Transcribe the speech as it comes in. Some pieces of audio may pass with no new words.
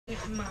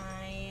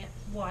My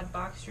Wod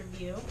box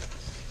review,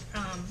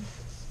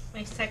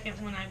 my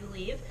second one, I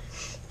believe.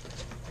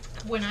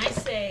 When I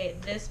say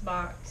this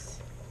box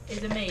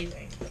is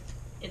amazing,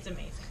 it's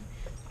amazing.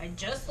 I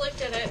just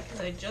looked at it because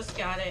I just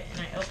got it,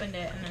 and I opened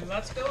it, and I'm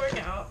about to go work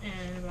out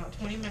in about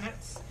 20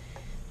 minutes.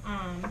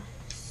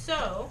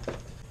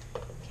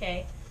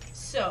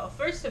 So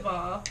first of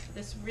all,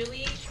 this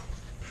really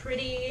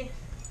pretty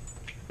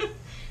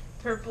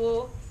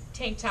purple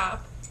tank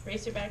top,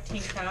 racerback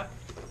tank top,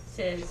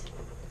 says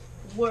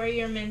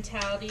warrior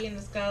mentality, and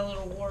it's got a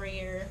little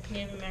warrior,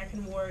 Native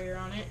American warrior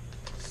on it.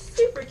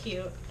 Super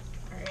cute.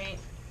 Alright.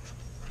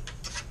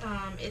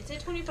 It's a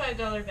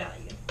 $25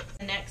 value.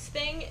 The next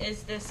thing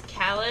is this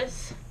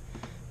Callus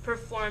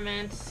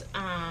Performance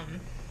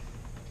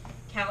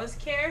Callus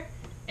Care,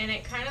 and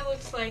it kind of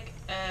looks like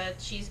a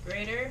cheese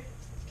grater.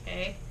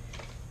 Okay,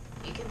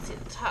 you can see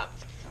the top.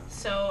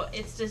 So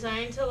it's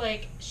designed to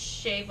like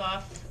shave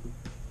off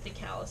the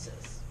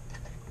calluses.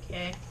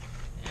 Okay,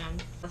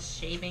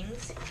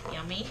 shavings,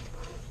 yummy.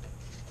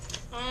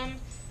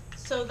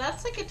 So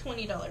that's like a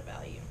 $20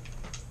 value.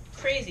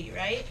 Crazy,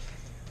 right?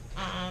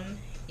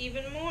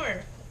 Even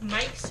more,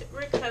 Mike's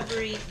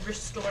Recovery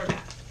Restore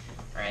Bath.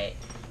 All right,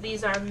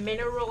 these are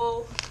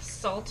mineral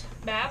salt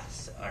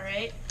baths. All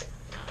right,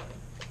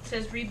 it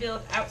says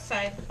rebuild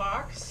outside the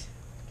box.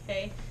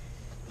 Okay,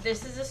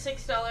 this is a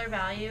 $6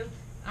 value.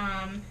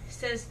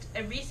 Says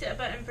a reset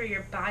button for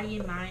your body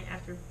and mind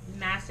after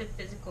massive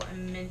physical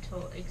and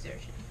mental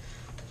exertion.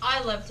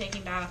 I love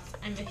taking baths.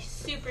 I'm a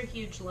super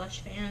huge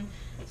Lush fan,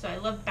 so I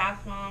love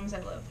bath bombs,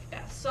 I love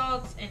bath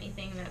salts,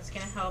 anything that's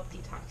going to help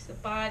detox the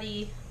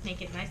body,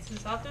 make it nice and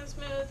soft and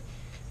smooth.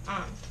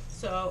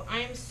 So I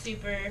am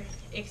super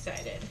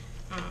excited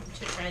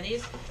to try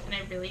these, and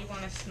I really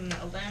want to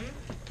smell them.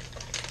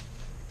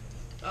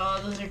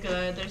 Oh, those are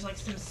good. There's like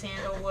some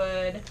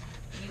sandalwood,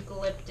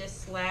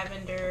 eucalyptus,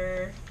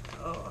 lavender,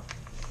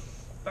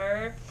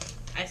 fir.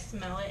 I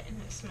smell it and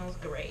it smells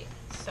great.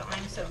 So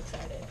I'm so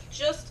excited.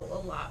 Just a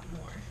lot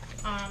more.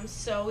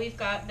 So we've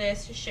got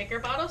this shaker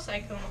bottle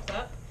cyclone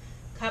cup.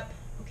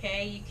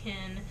 Okay, you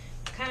can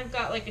kind of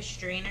got like a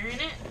strainer in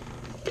it.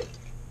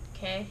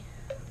 Okay.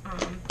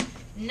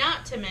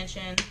 Not to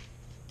mention,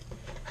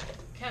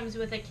 comes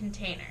with a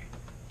container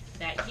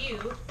that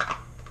you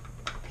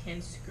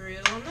can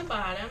screw on the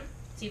bottom.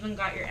 It's even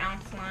got your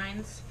ounce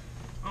lines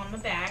on the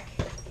back.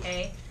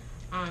 Okay.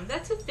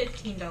 That's a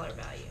 $15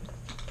 value.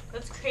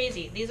 That's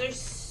crazy. These are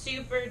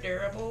super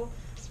durable.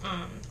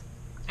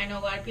 I know a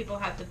lot of people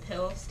have the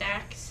pill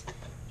stacks,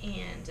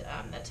 and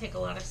that take a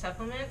lot of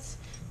supplements.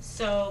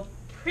 So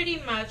pretty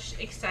much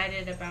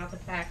excited about the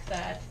fact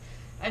that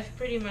I've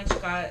pretty much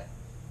got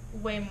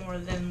way more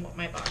than what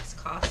my box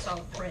costs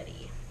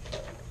already.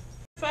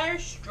 Fire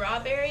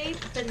Strawberry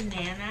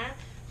Banana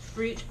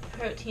Fruit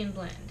Protein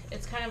Blend.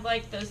 It's kind of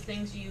like those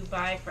things you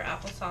buy for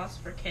applesauce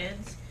for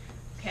kids.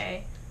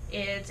 Okay.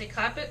 It's a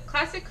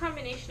classic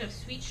combination of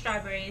sweet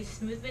strawberries,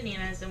 smooth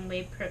bananas, and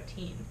whey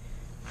protein.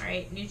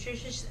 Alright,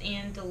 nutritious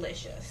and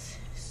delicious.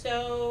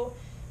 So,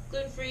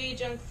 gluten-free,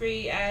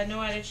 junk-free, no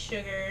added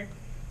sugar.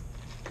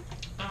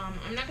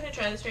 I'm not going to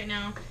try this right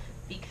now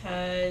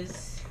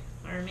because,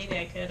 or maybe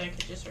I could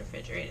just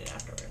refrigerate it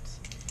afterwards.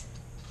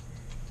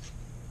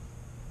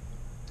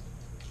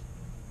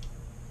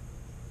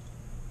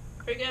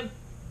 Pretty good.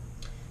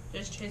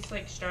 Just tastes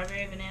like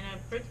strawberry banana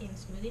protein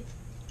smoothie,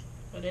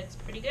 but it's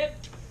pretty good.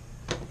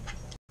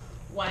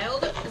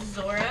 Wild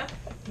Zora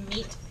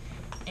meat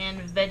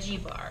and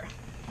veggie bar.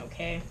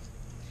 Okay,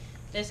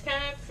 this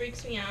kind of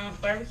freaks me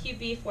out. Barbecue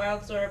beef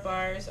Wild Zora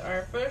bars are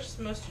our first,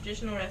 most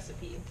traditional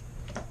recipe.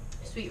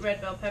 Sweet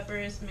red bell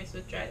peppers mixed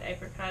with dried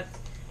apricots,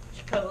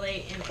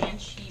 chipotle, and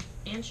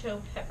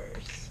ancho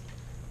peppers.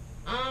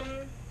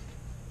 I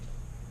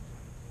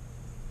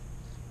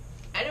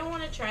don't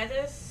want to try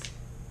this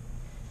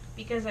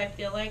because I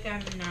feel like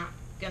I'm not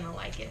gonna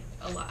like it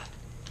a lot.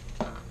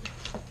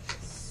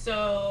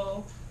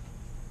 So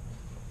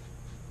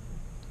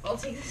I'll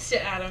take this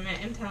to Adam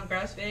at In Town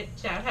CrossFit,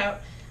 shout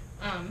out,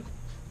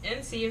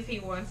 and see if he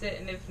wants it,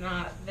 and if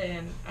not,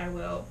 then I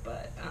will,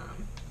 but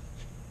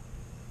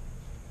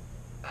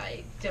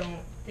I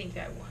don't think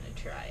I want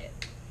to try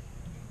it.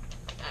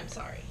 I'm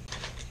sorry.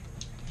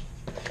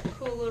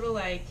 Cool little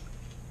like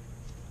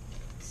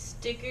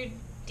sticker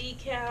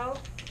decal,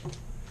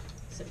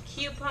 some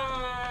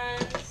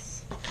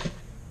coupons.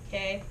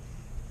 Okay,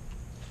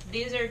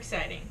 these are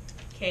exciting.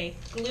 Okay,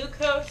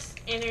 glucose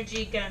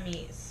energy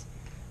gummies,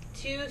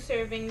 2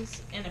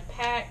 servings in a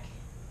pack.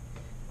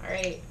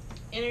 Alright,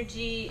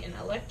 energy and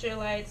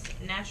electrolytes,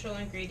 natural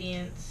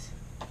ingredients,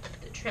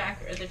 the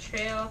track or the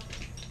trail.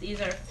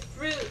 These are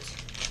fruit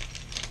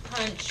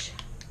punch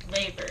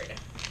flavored.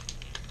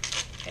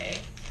 Okay.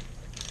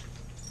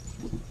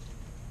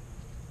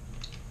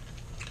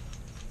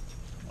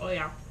 Oh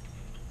yeah.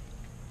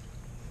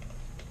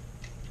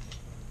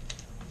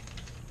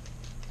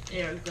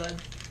 They are good.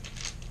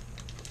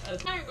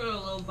 It's kind of got a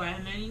little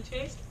vitamin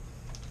taste.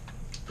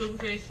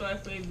 Gluten-free,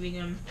 soy-free,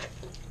 vegan,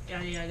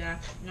 yada yada,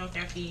 no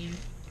caffeine.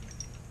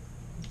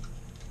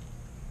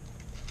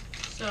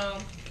 So,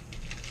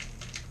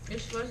 You're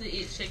supposed to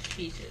eat 6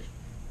 pieces.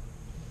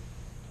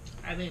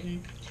 I've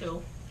eaten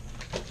 2.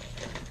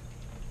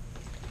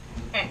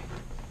 Okay.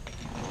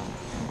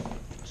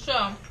 So,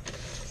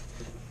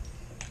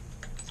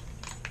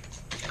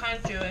 kind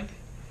of chewy.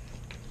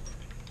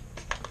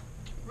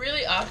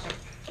 Really awesome.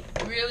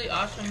 Really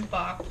awesome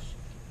box.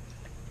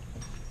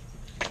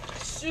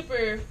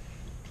 Super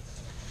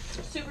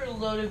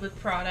loaded with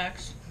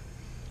products.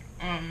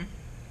 I'm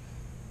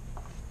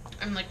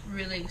like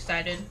really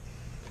excited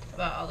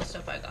about all the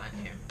stuff I got in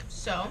here.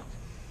 So,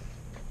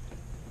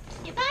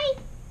 yeah, bye.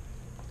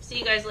 See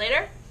you guys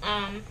later.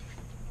 And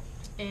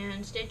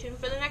stay tuned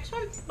for the next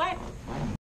one. Bye.